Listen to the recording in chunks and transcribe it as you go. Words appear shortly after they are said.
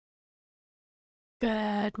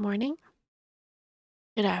Good morning,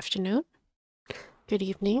 good afternoon, good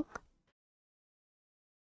evening.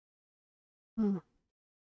 Hmm.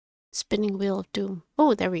 Spinning wheel of doom.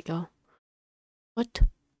 Oh, there we go. What?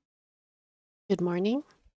 Good morning,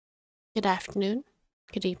 good afternoon,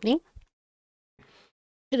 good evening.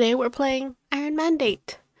 Today we're playing Iron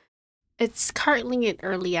Mandate. It's currently in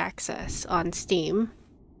early access on Steam.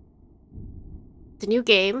 The new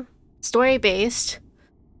game, story based.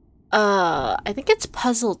 I think it's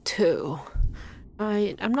puzzle too.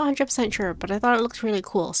 I'm not 100% sure, but I thought it looked really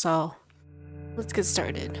cool, so let's get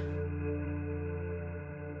started.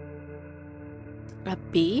 A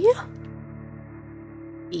B?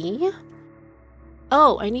 E?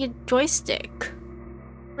 Oh, I need a joystick.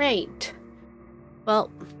 Right. Well,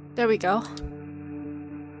 there we go.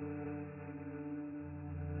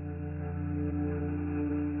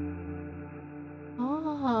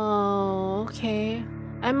 Oh, okay.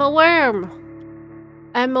 I'm a worm.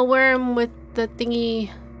 I'm a worm with the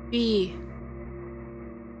thingy B.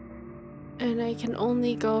 And I can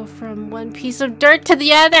only go from one piece of dirt to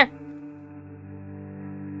the other.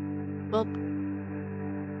 Well,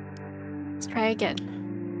 let's try again.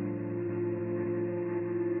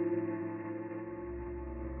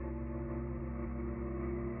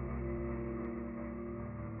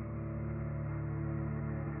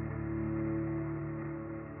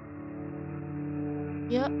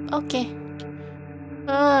 Yep, okay.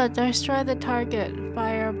 Destroy the target.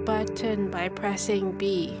 Fire button by pressing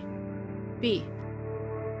B. B.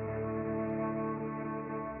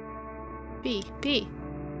 B. B.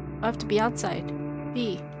 I have to be outside.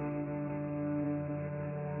 B.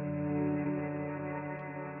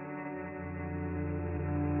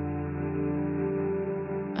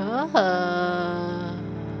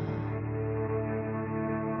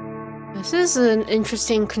 This is an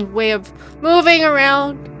interesting way of moving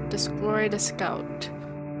around. Destroy the scout.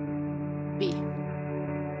 B.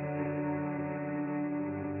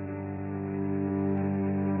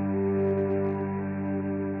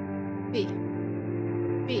 B.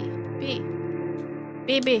 B. B.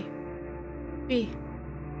 B. B. B.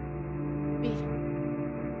 B.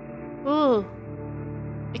 Ooh.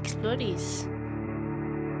 Explodies.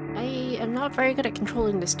 I am not very good at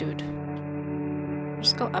controlling this dude.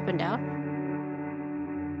 Just go up and down.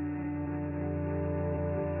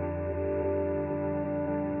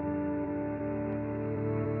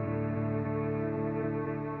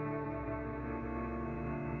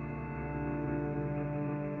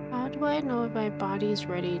 How do I know if my body's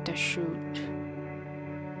ready to shoot?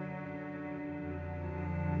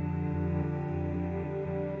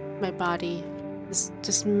 My body.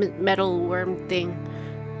 This metal worm thing.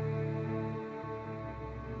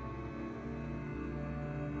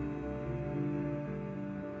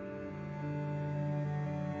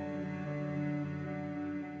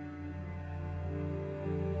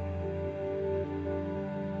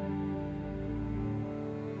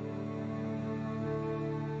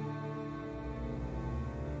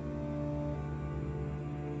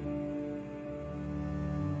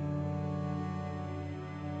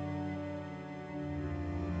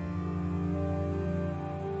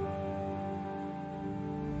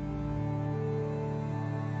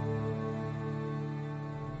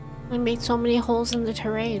 I made so many holes in the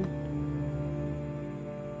terrain.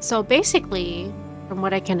 So basically, from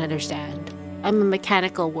what I can understand, I'm a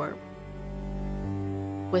mechanical worm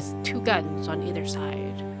with 2 guns on either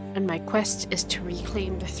side, and my quest is to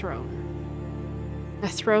reclaim the throne. The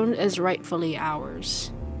throne is rightfully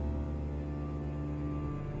ours.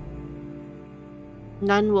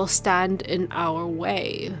 None will stand in our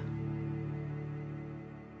way.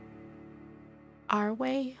 Our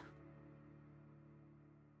way?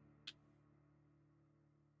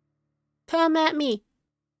 Come at me.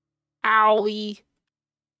 Owie.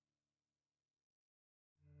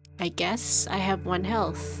 I guess I have 1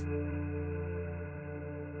 health.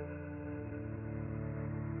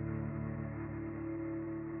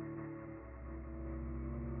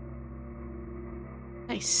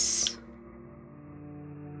 Nice.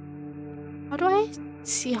 How do I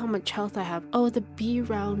see how much health I have? Oh, the B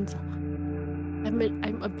round.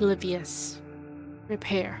 I'm oblivious.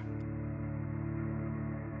 Repair.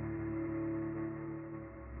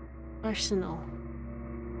 Arsenal.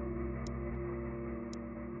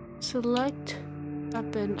 Select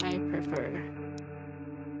weapon I prefer.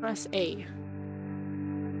 Press A.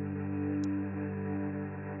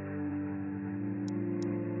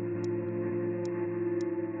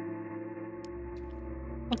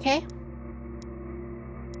 Okay.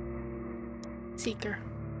 Seeker.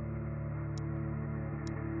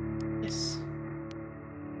 Yes.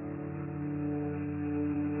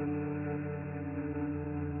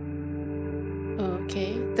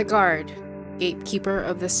 Okay, the guard, gatekeeper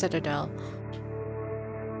of the citadel.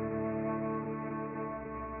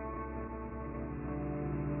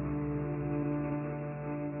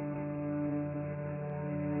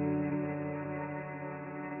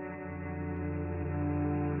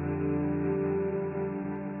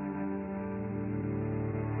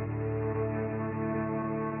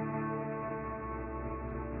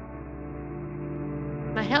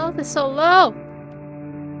 My health is so low!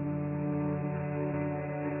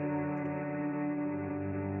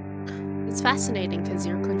 It's fascinating because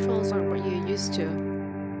your controls aren't what you're used to.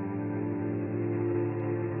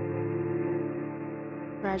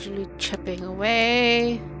 Gradually chipping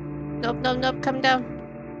away. Nope, nope, nope, come down.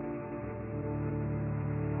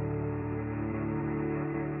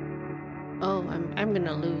 Oh, I'm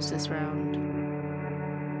gonna lose this round.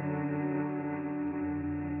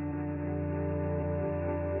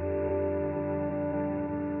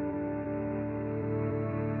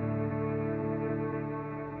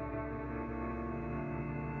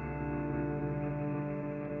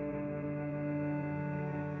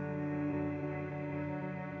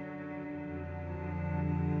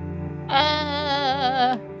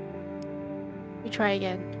 We try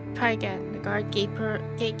again. Try again. The guard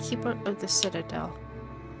gatekeeper of the citadel.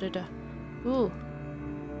 Da-da. Ooh.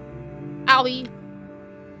 Owie!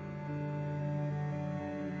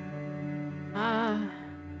 Ah.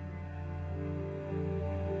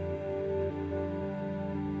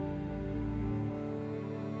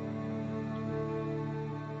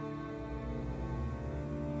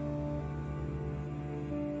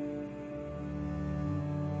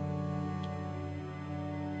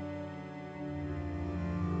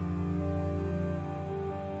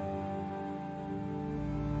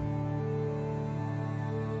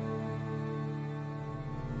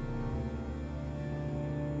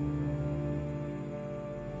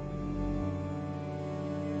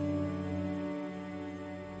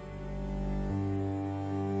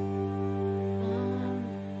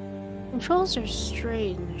 Controls are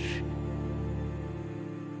strange.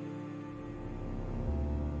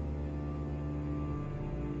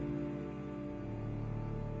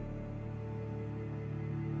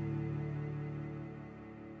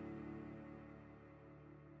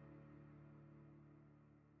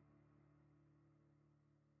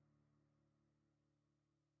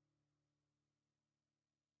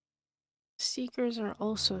 Seekers are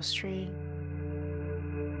also strange.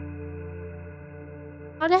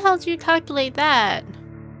 How the hell do you calculate that?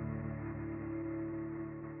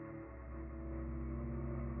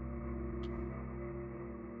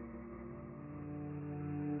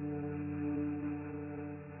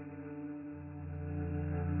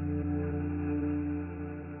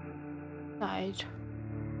 Died.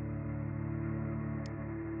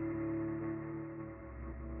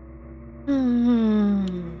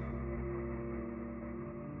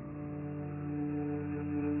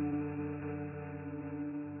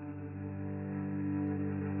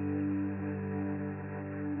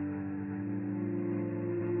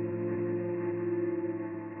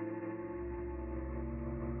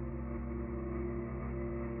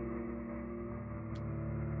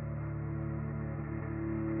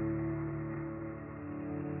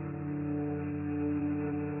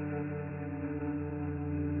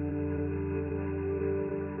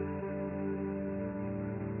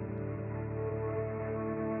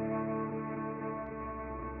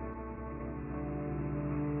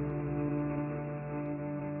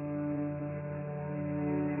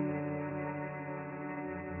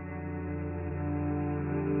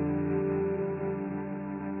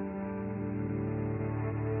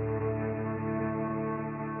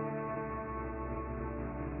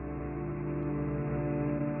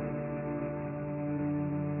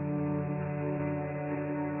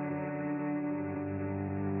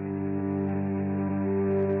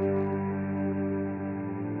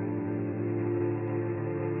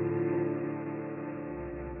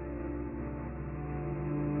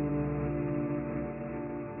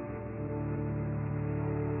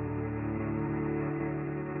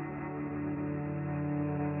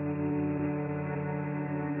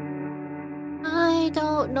 I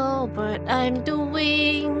don't know what I'm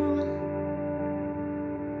doing,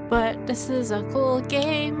 but this is a cool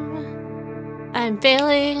game. I'm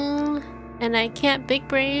failing, and I can't big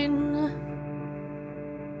brain.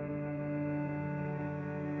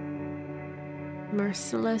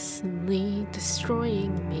 Mercilessly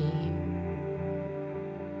destroying me.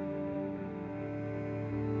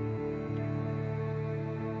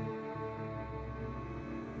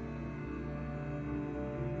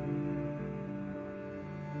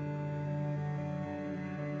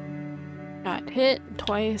 Got hit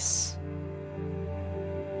twice.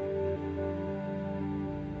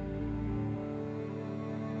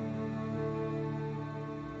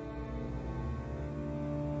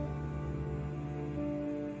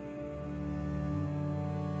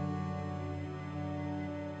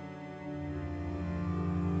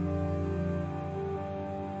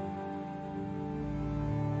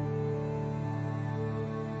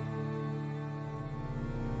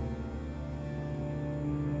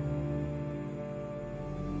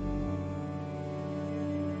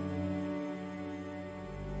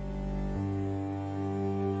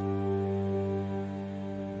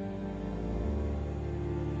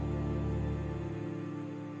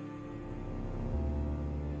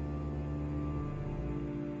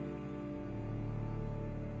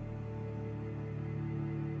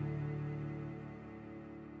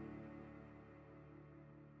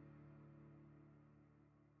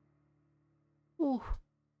 Ooh.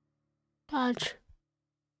 Dodge.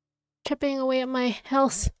 Chipping away at my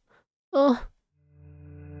health. Oh.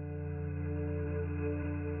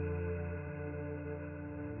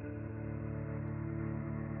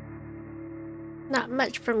 Not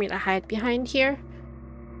much for me to hide behind here.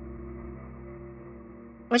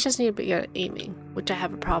 I just need to be good at aiming, which I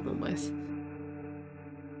have a problem with.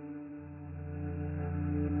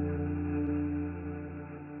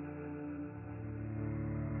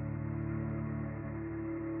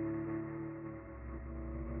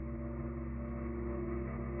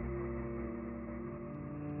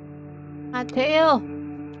 My tail!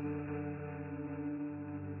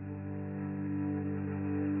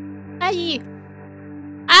 Aye!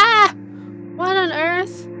 Ah! What on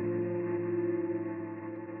earth?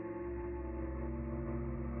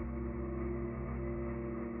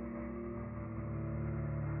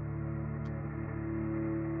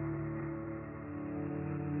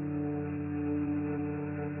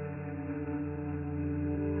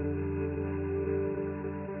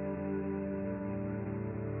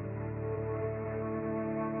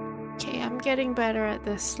 Okay, I'm getting better at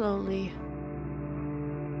this slowly.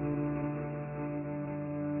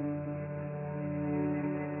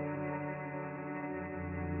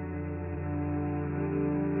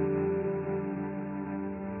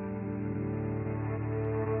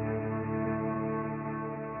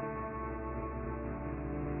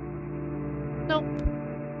 Nope.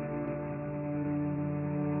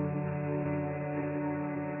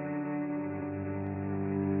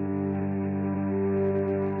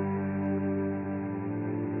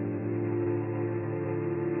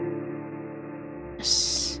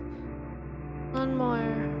 Yes. One more.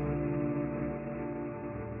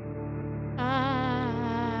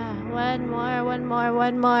 Ah,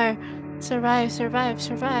 one more. Survive, survive,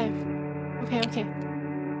 survive. Okay, okay.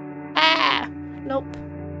 Ah! Nope.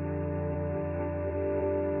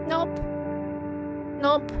 Nope.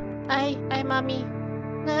 Nope. I, mommy.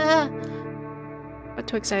 Ah. Got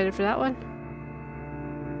too excited for that one.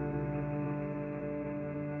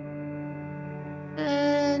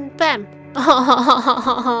 And bam.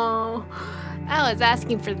 Oh, I was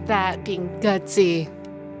asking for that, being gutsy.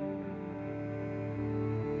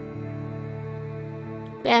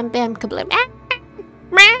 Bam, bam, kablam. Ah!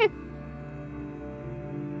 Meh.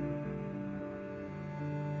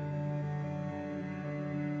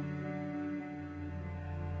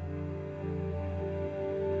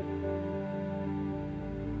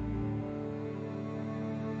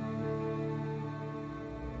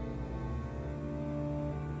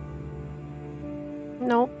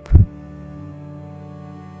 Nope.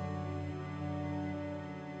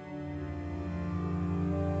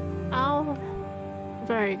 Ow.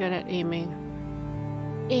 Very good at aiming.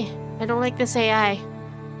 I don't like this AI.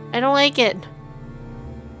 I don't like it.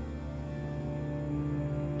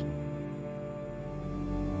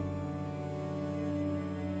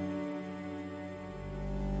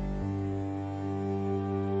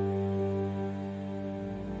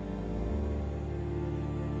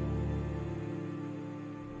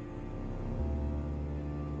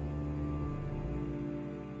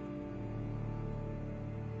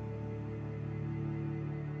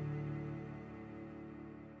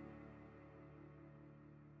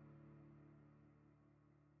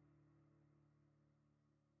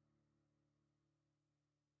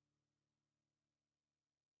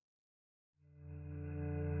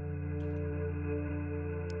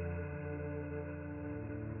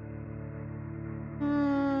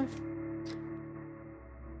 Hmm.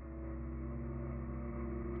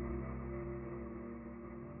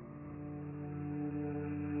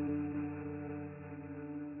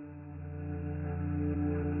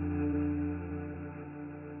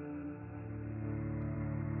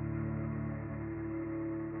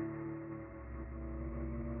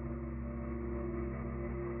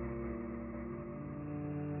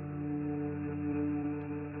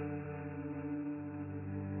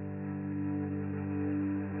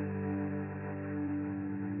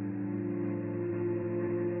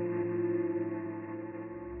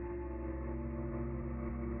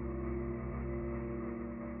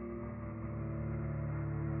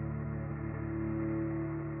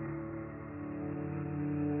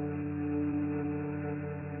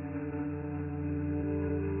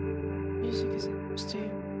 Music is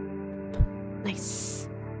interesting. Nice.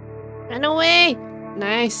 Run away!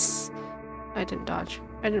 Nice. I didn't dodge.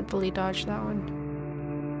 I didn't fully dodge that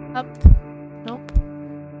one. Up. Nope.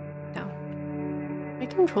 Down. My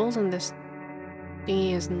controls on this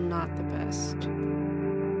thingy is not the best.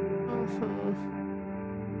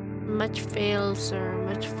 Much fail, sir.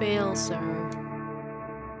 Much fail, sir.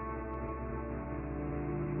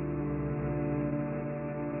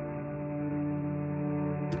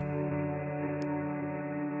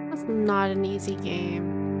 It's not an easy game,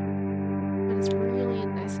 but it's really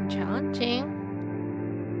nice and challenging.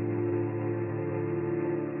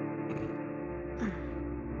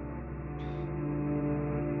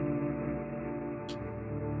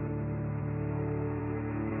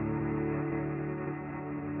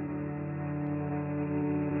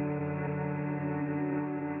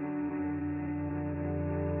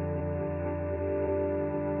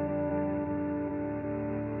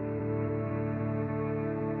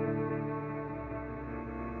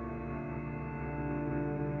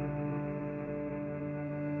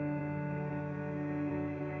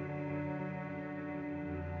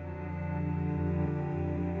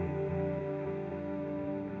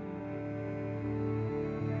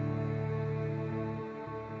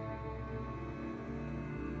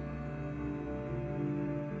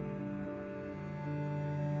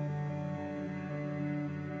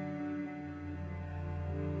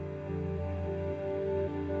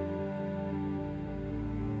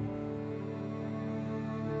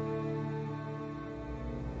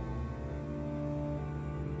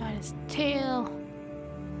 His tail.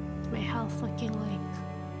 What's my health looking like?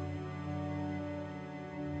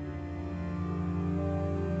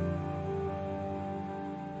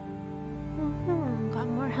 Got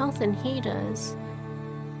more health than he does.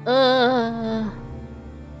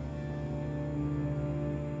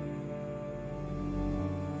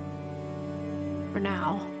 For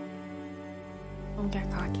now. Don't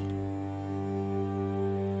get cocky.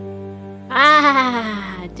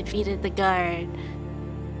 Ah! Defeated the guard.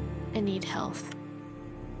 I need health.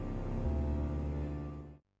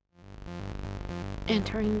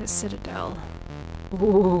 Entering the citadel.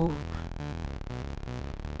 Ooh.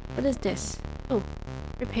 What is this? Oh,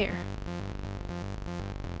 repair.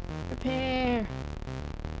 Repair.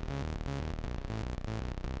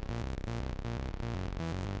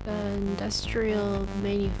 The industrial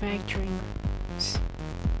manufacturing.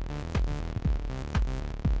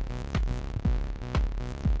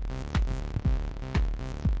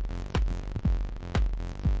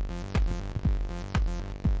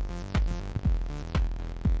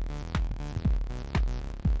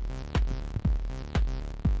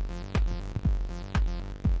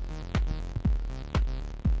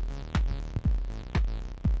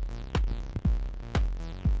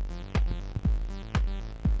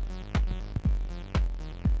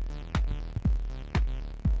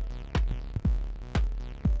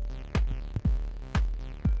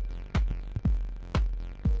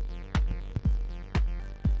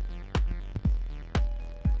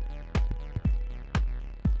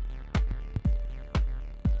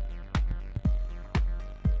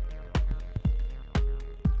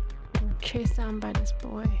 Chased down by this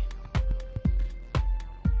boy.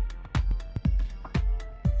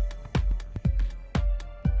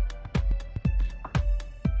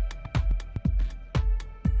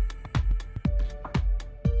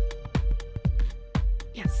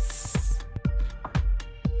 Yes.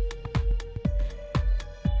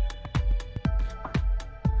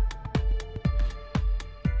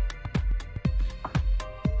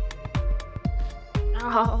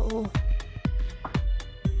 Oh.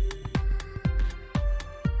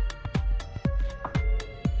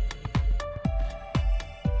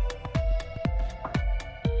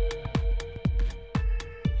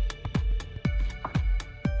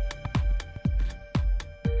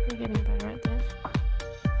 Getting better at this.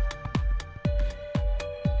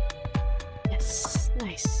 Yes,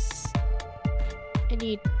 nice. I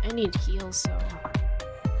need heals, so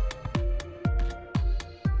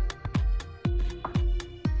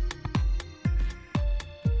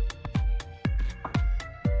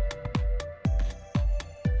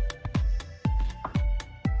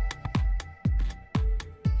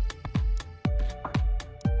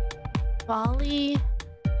volley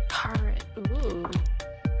turret. Ooh.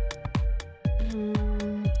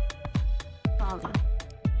 Volley.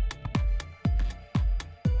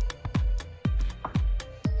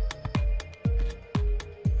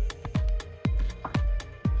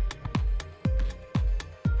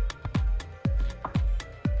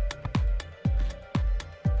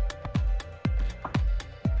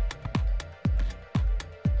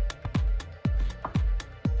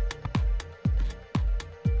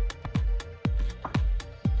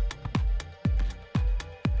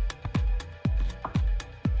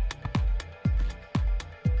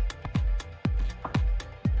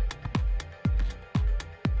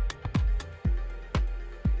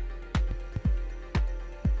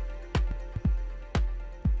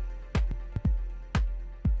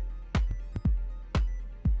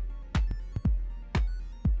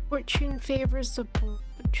 Fortune favors the bold,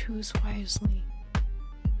 but choose wisely.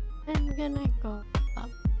 I'm gonna go up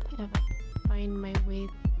Gotta find my way.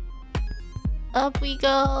 Up we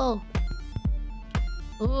go!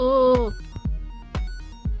 Ooh!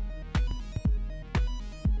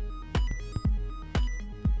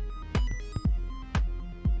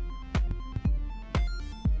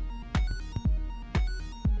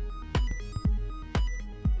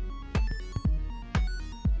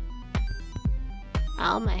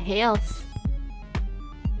 Oh, my health.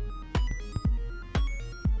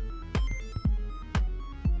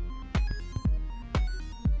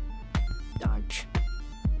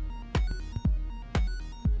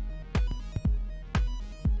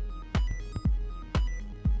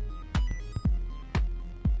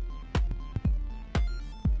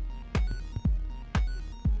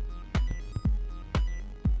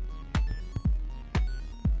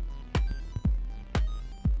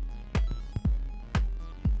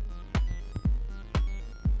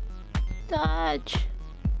 Dodge.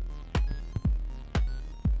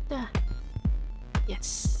 Dodge.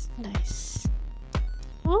 Yes, nice.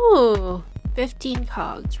 Ooh, 15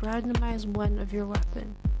 cogs. Randomize one of your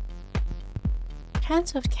weapon.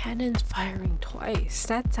 Chance of cannons firing twice.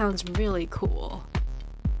 That sounds really cool.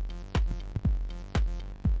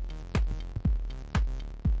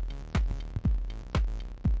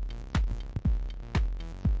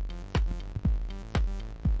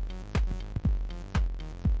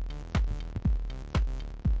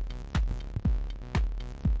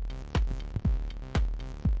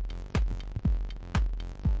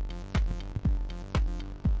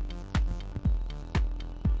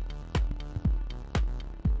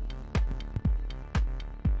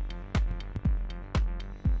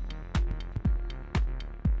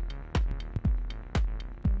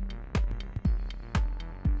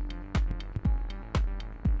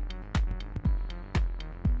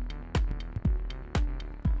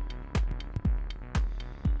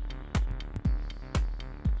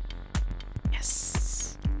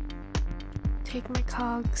 Yes. Take my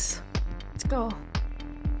cogs. Let's go.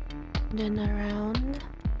 Then around.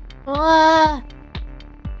 Ah!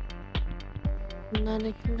 I'm not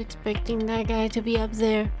expecting that guy to be up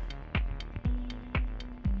there.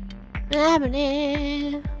 I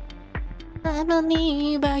believe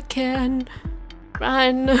I can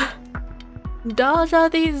run. Dodge all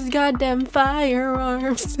these goddamn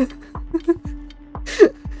firearms.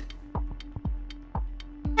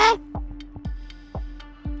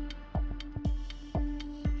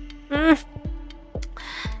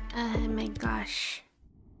 Oh my gosh.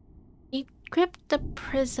 Equip the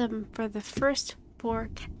prism for the first 4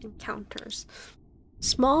 encounters.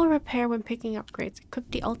 Small repair when picking upgrades.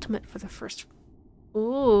 Equip the ultimate for the first.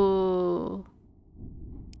 Ooh.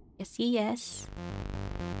 Yes, yes.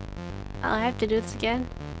 Oh, I have to do this again?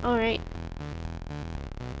 Alright.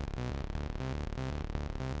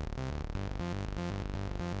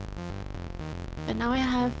 But now I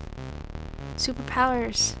have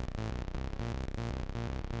superpowers.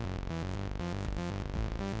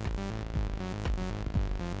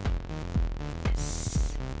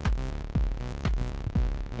 Yes.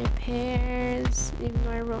 Repairs, even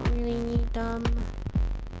though I don't really need them.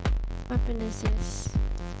 What weapon is this?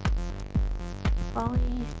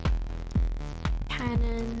 Volley.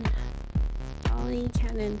 Cannon. Volley,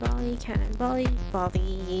 cannon, volley, cannon, volley,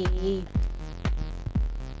 volley.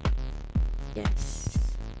 Yes.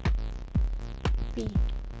 B.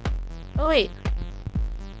 Oh wait.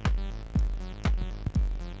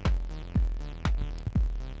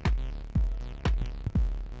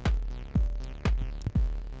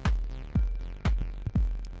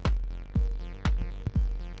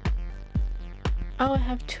 Oh, I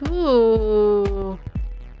have 2.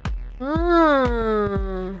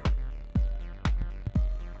 Ah.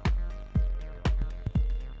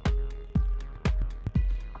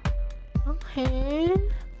 Okay.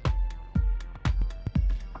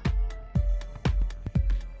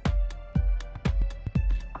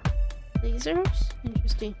 Lasers?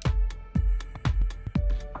 Interesting.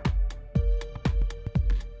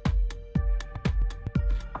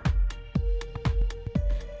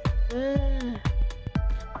 What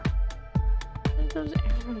are those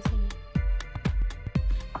arrows in?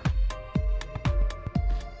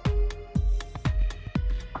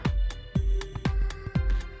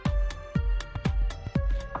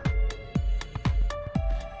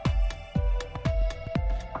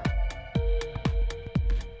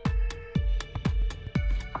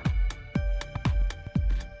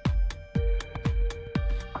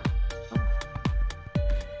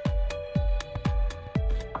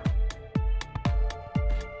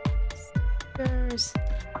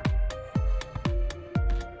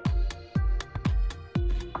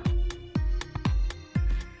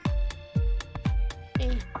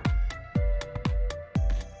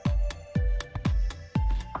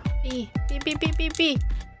 B.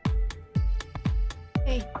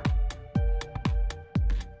 Hey.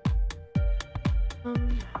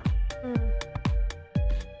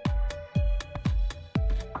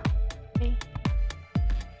 Hey.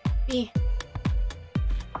 B.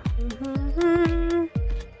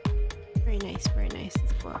 Very nice, very nice.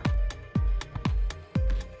 Let's go.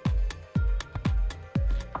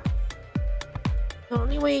 The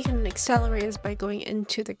only way you can accelerate is by going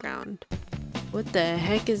into the ground. What the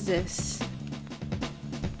heck is this?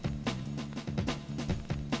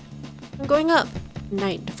 I'm going up.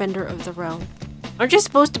 Knight, defender of the realm. Aren't you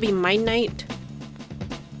supposed to be my knight?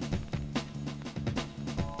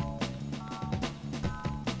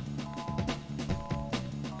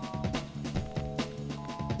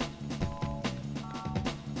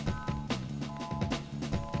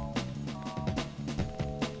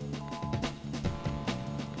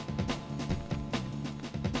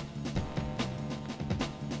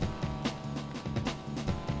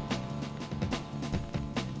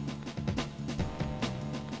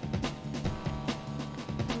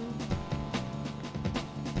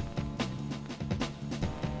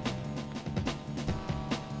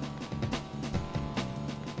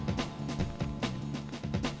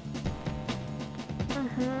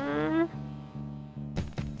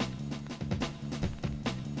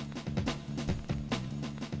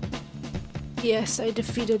 Yes, I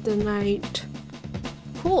defeated the knight.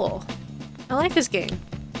 Cool. I like this game.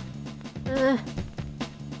 A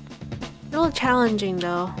little challenging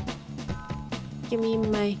though. Give me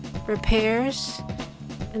my repairs.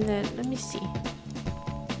 And then, let me see.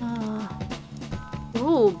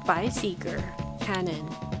 Ooh, Byseeker. Cannon.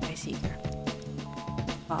 Byseeker.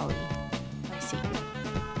 Volley. Byseeker.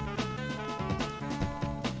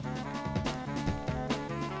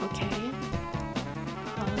 Okay.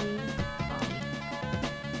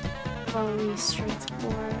 Volley, strength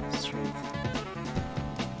 4, strength.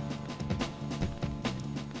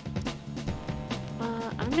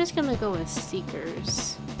 I'm just gonna go with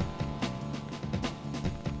Seekers.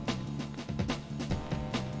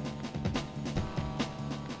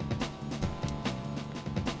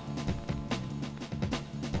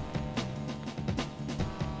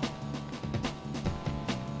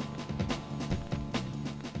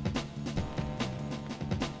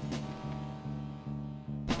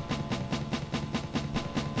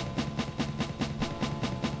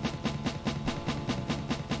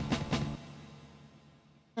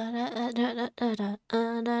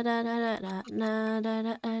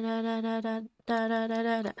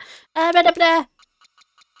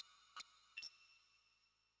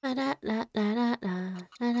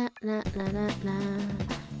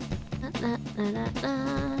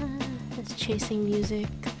 This chasing music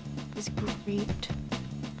is great.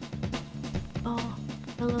 Oh,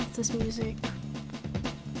 I love this music.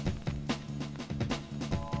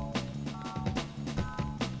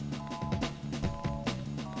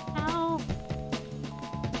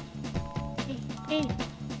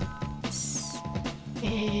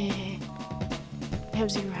 I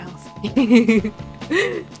have 0 health. I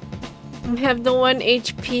have the 1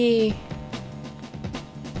 HP.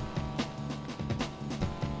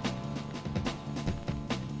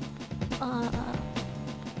 Uh,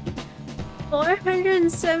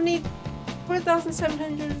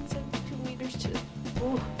 4,772 meters to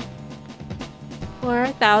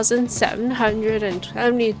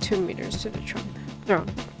 4,772 meters to the throne.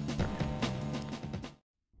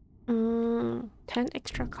 10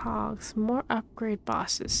 extra cogs, more upgrade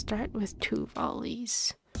bosses. Start with 2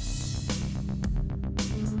 volleys.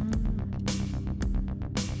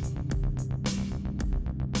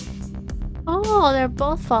 Oh, they're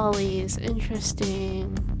both volleys.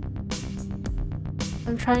 Interesting.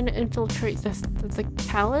 I'm trying to infiltrate the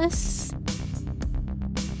palace.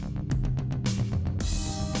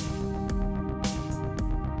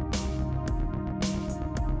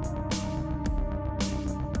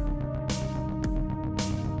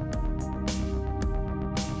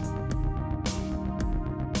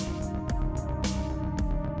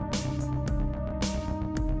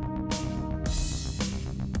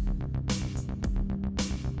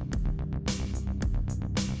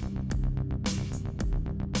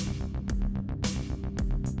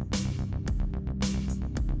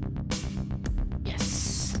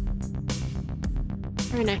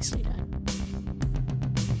 Very nicely done.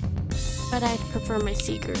 But I'd prefer my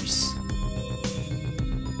Seekers.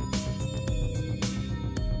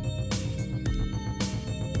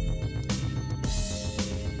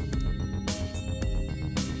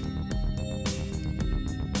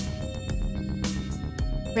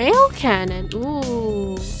 Rail cannon.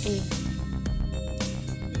 Ooh.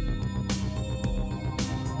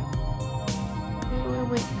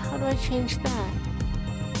 do I change that?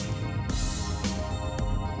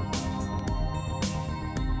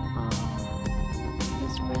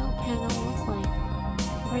 This rail cannot look like.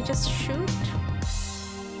 Do I just shoot?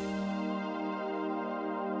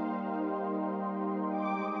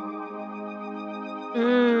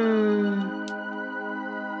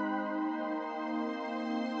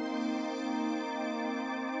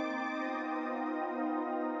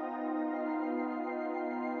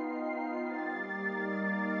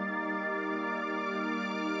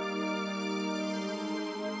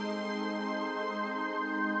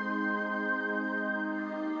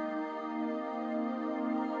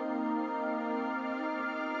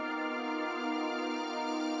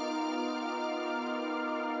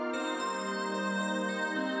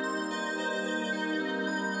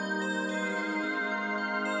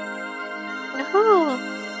 No.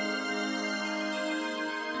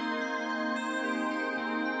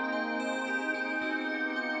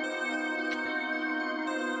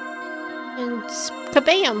 And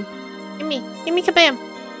kabam! Give me kabam!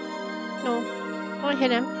 No, don't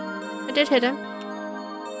hit him. I did hit him.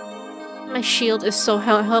 My shield is so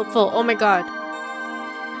helpful. Oh my god.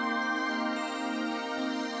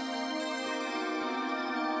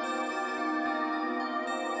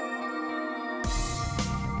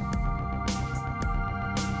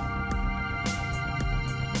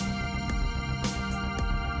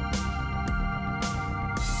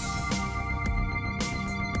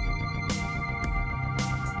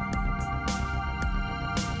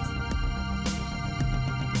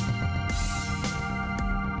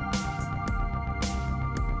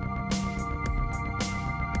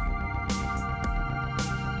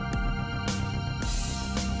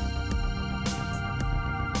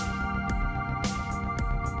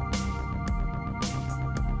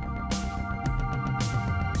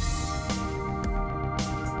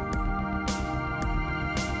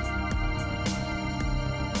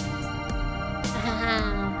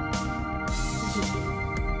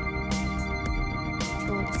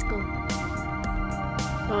 Let's go.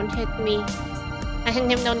 Don't hit me. I hit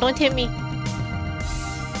him. Don't hit me.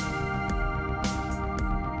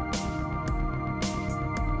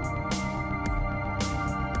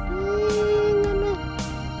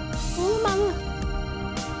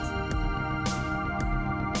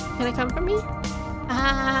 Can I come for me?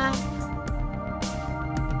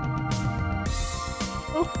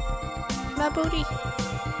 Oh, my booty.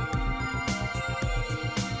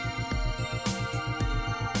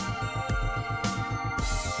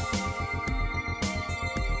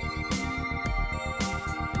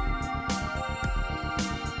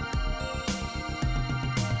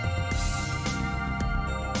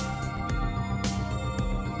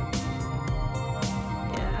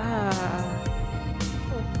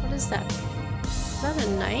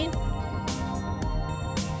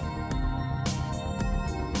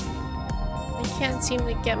 Seem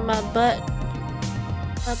to get my butt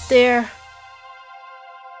up there.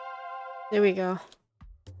 There we go.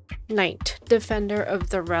 Knight, defender of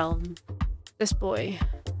the realm. This boy.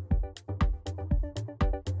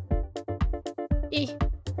 Eeh.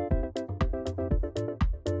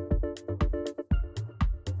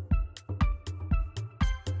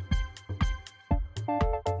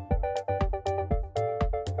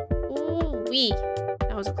 Ooh wee.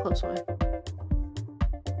 That was a close one.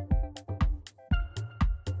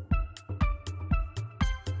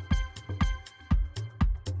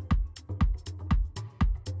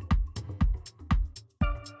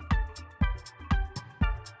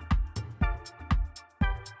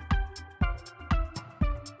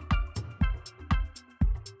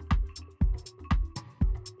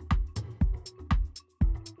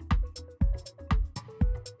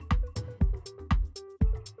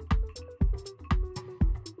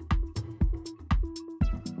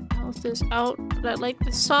 This out, but I like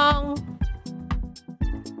the song.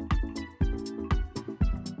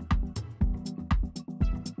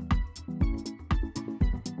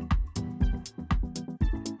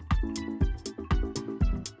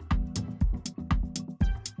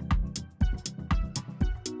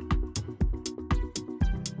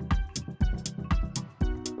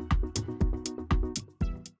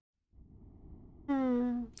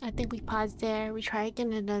 I think we pause there. We try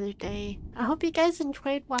again another day. I hope you guys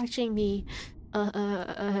enjoyed watching me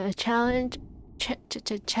challenge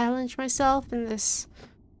myself in this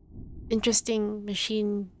interesting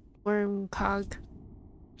machine worm cog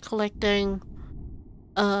collecting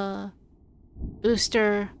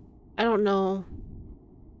booster, I don't know,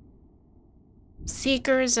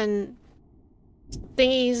 seekers and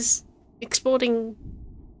thingies, exploding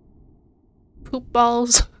poop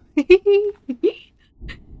balls.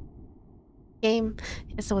 game.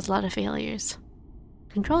 Yes, there was a lot of failures.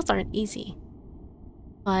 Controls aren't easy,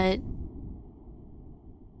 but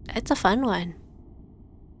it's a fun one.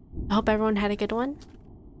 I hope everyone had a good one.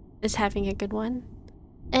 Is having a good one.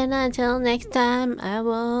 And until next time, I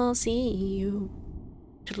will see you.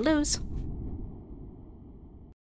 Toodaloo.